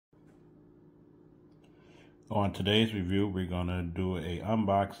On today's review, we're going to do a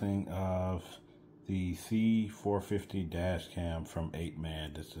unboxing of the C450 dash cam from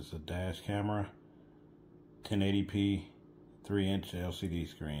Apeman. This is a dash camera, 1080p, 3-inch LCD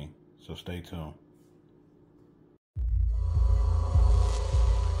screen. So stay tuned.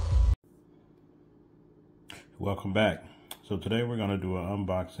 Welcome back. So today we're going to do an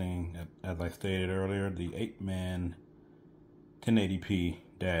unboxing, as I stated earlier, the Apeman 1080p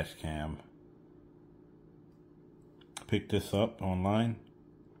dash cam. Picked this up online.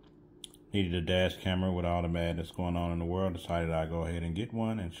 Needed a dash camera with all the madness going on in the world. Decided I'd go ahead and get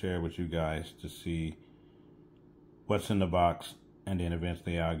one and share it with you guys to see what's in the box, and then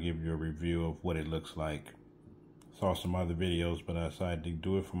eventually I'll give you a review of what it looks like. Saw some other videos, but I decided to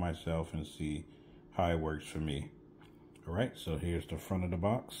do it for myself and see how it works for me. Alright, so here's the front of the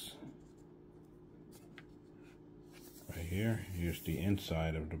box. Right here. Here's the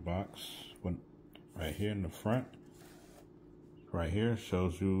inside of the box. Right here in the front. Right here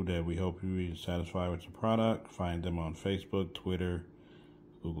shows you that we hope you are satisfied with the product. Find them on Facebook, Twitter,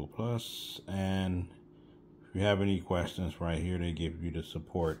 Google+, and if you have any questions, right here they give you the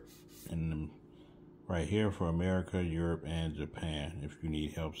support right here for America, Europe, and Japan. If you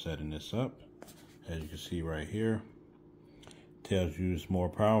need help setting this up, as you can see right here, tells you it's more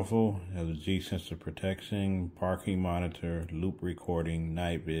powerful, has a G sensor protection, parking monitor, loop recording,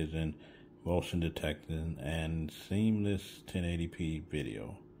 night vision, motion detection, and seamless 1080p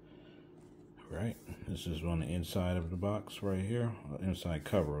video. Right, this is on the inside of the box right here, inside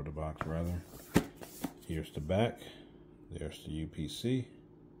cover of the box rather. Here's the back. There's the UPC.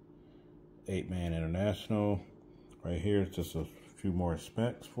 Apeman International. Right here is just a few more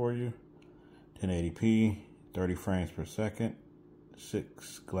specs for you. 1080p, 30 frames per second,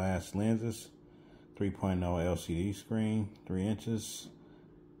 6 glass lenses, 3.0 LCD screen, 3 inches.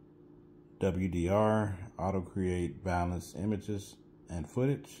 WDR, auto create balanced images and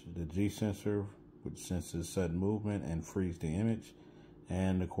footage, the G sensor, which senses sudden movement and freeze the image,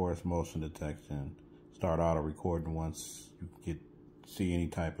 and of course motion detection. Start auto recording once you see any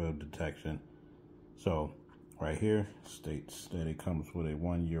type of detection. So right here states that it comes with a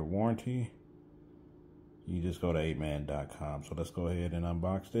 1-year warranty. You just go to apeman.com. So let's go ahead and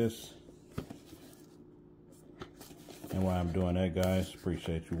unbox this. And while I'm doing that, guys,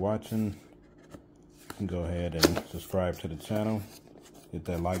 appreciate you watching. You can go ahead and subscribe to the channel. Hit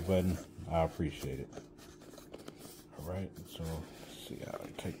that like button. I appreciate it. Alright, so let's see how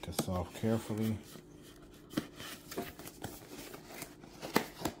I take this off carefully.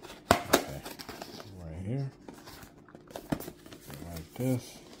 Okay, right here. Like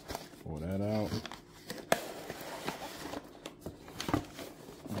this. Pull that out.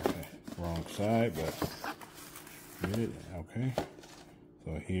 Okay, wrong side, but get it. Okay.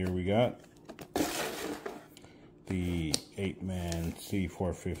 So here we got the Apeman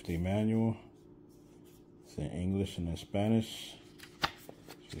C450 manual. It's in English and in Spanish.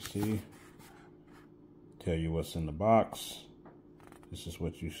 As you see, tell you what's in the box. This is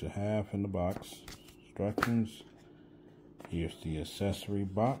what you should have in the box. Instructions. Here's the accessory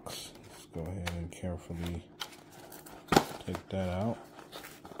box. Let's go ahead and carefully take that out.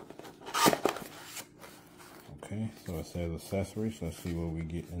 Okay, so it says accessories. Let's see what we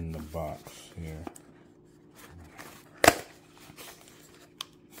get in the box here.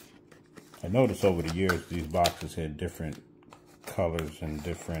 I noticed over the years these boxes had different colors and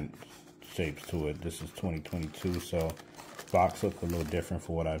different shapes to it. This is 2022, so box looks a little different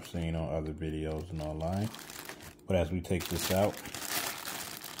for what I've seen on other videos and online. But as we take this out,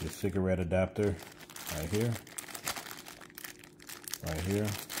 the cigarette adapter right here, right here,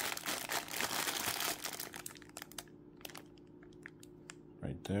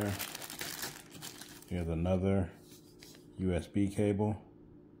 right there. Here's another USB cable.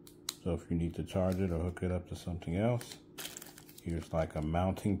 So if you need to charge it or hook it up to something else, here's like a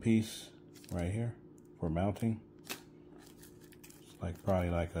mounting piece right here for mounting. It's like probably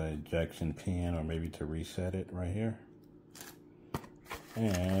like an ejection pin or maybe to reset it right here.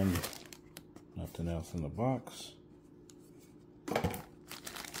 And nothing else in the box.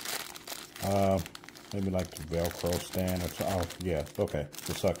 Maybe like the Velcro stand or so. Oh yeah, okay,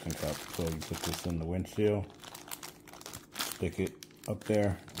 the suction cup. So you put this in the windshield, stick it up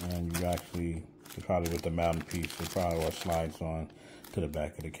there, and you actually, probably with the mounting piece, it probably slides on to the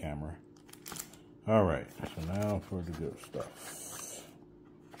back of the camera. Alright, so now for the good stuff.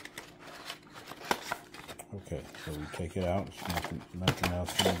 Okay, so we take it out. There's nothing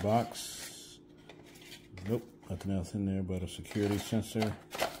else in the box. Nope, nothing else in there but a security sensor.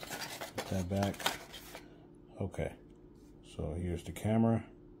 Put that back. Okay, so here's the camera.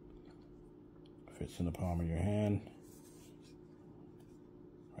 Fits in the palm of your hand.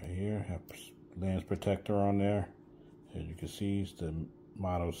 Right here, have lens protector on there. As you can see, it's the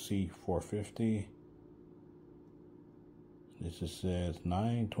model C450. This just says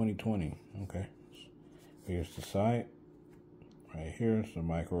 9/20/20. Okay. Here's the side. Right here is the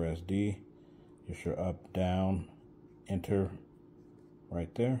micro SD. Just your up, down, enter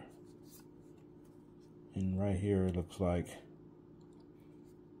right there. And right here it looks like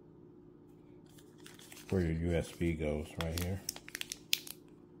where your USB goes, right here.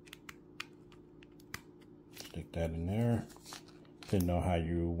 Stick that in there. Depending on how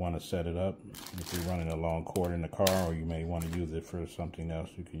you want to set it up. If you're running a long cord in the car, or you may want to use it for something else,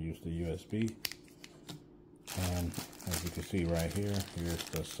 you can use the USB. And as you can see right here, here's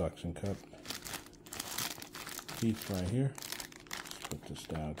the suction cup piece right here. Let's put this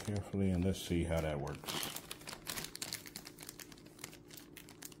down carefully and let's see how that works.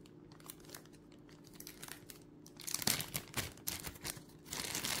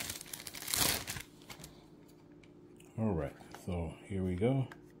 Alright, so here we go.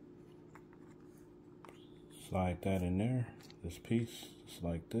 Slide that in there, this piece, just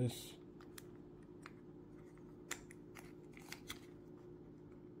like this.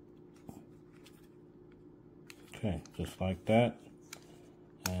 Okay, just like that,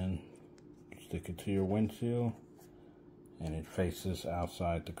 and stick it to your windshield, and it faces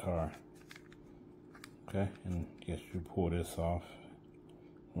outside the car. Okay, and guess you pull this off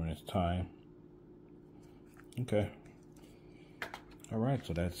when it's time. Okay, all right,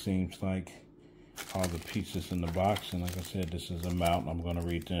 so that seems like all the pieces in the box, and like I said, this is a mount. I'm going to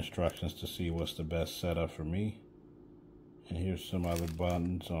read the instructions to see what's the best setup for me. And here's some other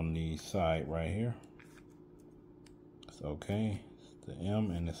buttons on the side right here. Okay, it's the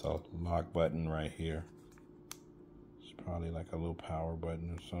M, and it's a lock button right here. It's probably like a little power button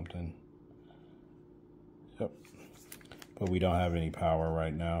or something. Yep, but we don't have any power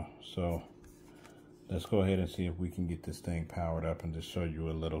right now, so let's go ahead and see if we can get this thing powered up and just show you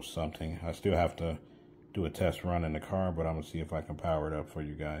a little something. I still have to do a test run in the car, but I'm gonna see if I can power it up for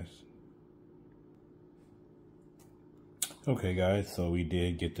you guys. Okay guys, so we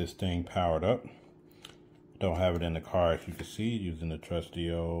did get this thing powered up. Don't have it in the car, as you can see, using the trusty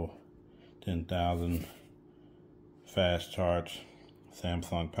old 10,000 fast charge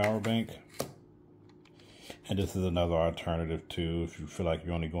Samsung power bank. And this is another alternative too, if you feel like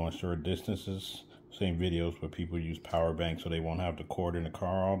you're only going short distances. Same videos where people use power banks so they won't have the cord in the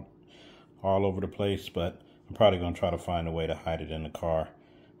car all over the place, but I'm probably going to try to find a way to hide it in the car.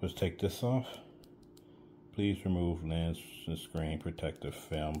 Let's take this off. Please remove lens and screen protective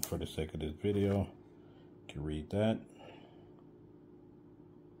film for the sake of this video. You can read that.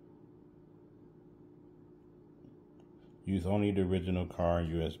 Use only the original car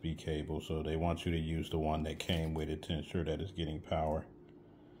USB cable, so they want you to use the one that came with it to ensure that it's getting power.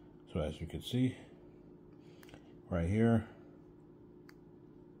 So as you can see, right here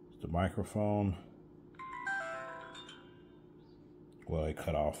is the microphone. Well, it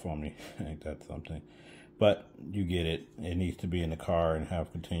cut off on me. Ain't that something? But you get it. It needs to be in the car and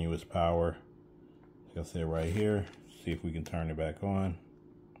have continuous power. Like I said, right here. See if we can turn it back on.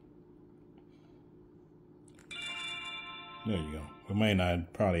 There you go. It may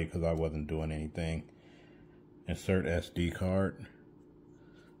not, probably because I wasn't doing anything. Insert SD card.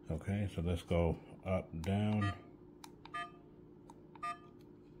 Okay, so let's go up, down.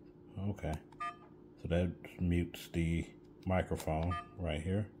 Okay, so that mutes the microphone right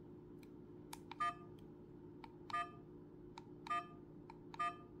here.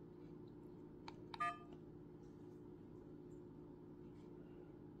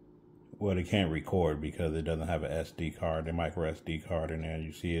 Well, it can't record because it doesn't have an SD card, the micro SD card in there.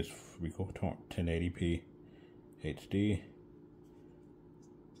 You see it's record 1080p HD.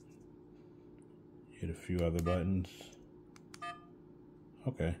 Hit a few other buttons.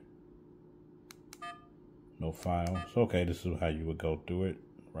 Okay. No files. Okay, this is how you would go through it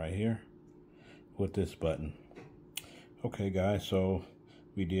right here with this button. Okay guys, so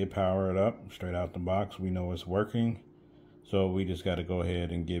we did power it up straight out the box. We know it's working. So we just got to go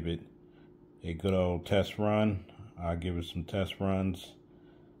ahead and give it a good old test run. I'll give it some test runs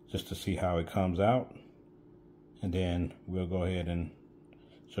just to see how it comes out. And then we'll go ahead and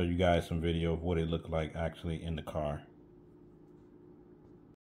show you guys some video of what it looked like actually in the car.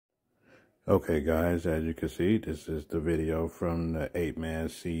 Okay guys, as you can see, this is the video from the Apeman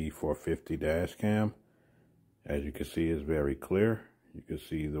C450 Dashcam. As you can see, it's very clear. You can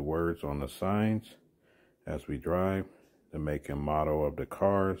see the words on the signs as we drive, the make and model of the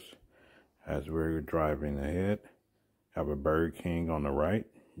cars as we're driving ahead. Have a Burger King on the right.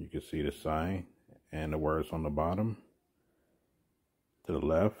 You can see the sign and the words on the bottom. To the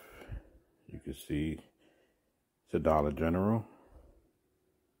left, you can see it's a Dollar General.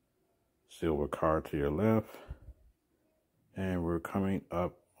 Silver car to your left. And we're coming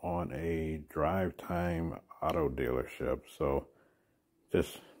up on a drive time auto dealership. So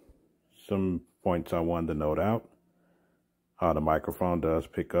just some points I wanted to note out. The microphone does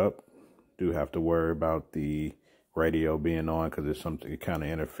pick up. Do have to worry about the radio being on because it's something, it kind of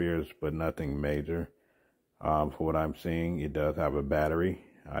interferes, but nothing major. For what I'm seeing, it does have a battery,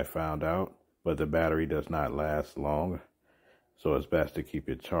 I found out, but the battery does not last long. So it's best to keep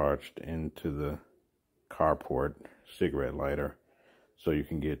it charged into the carport cigarette lighter so you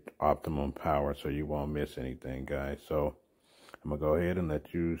can get optimum power so you won't miss anything, guys. So I'm gonna go ahead and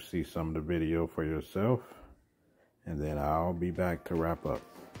let you see some of the video for yourself, and then I'll be back to wrap up.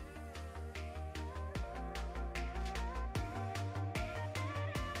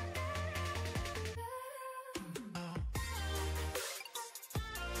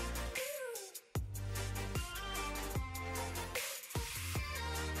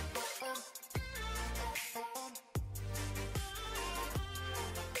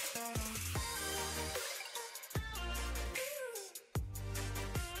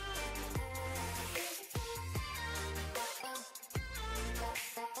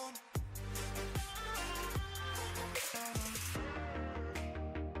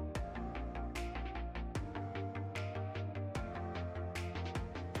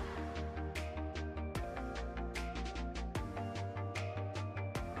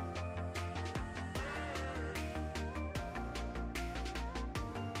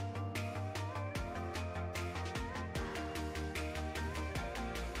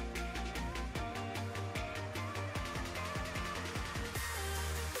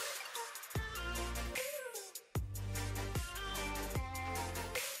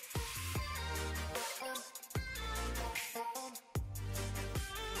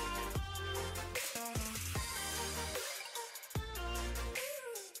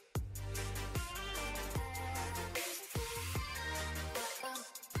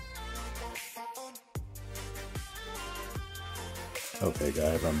 Okay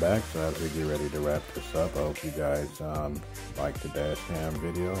guys, I'm back. So as we get ready to wrap this up, I hope you guys like the Dashcam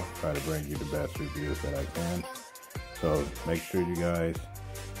video. Try to bring you the best reviews that I can. So make sure you guys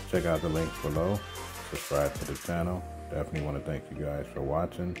check out the links below. Subscribe to the channel. Definitely want to thank you guys for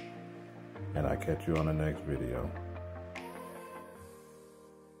watching. And I'll catch you on the next video.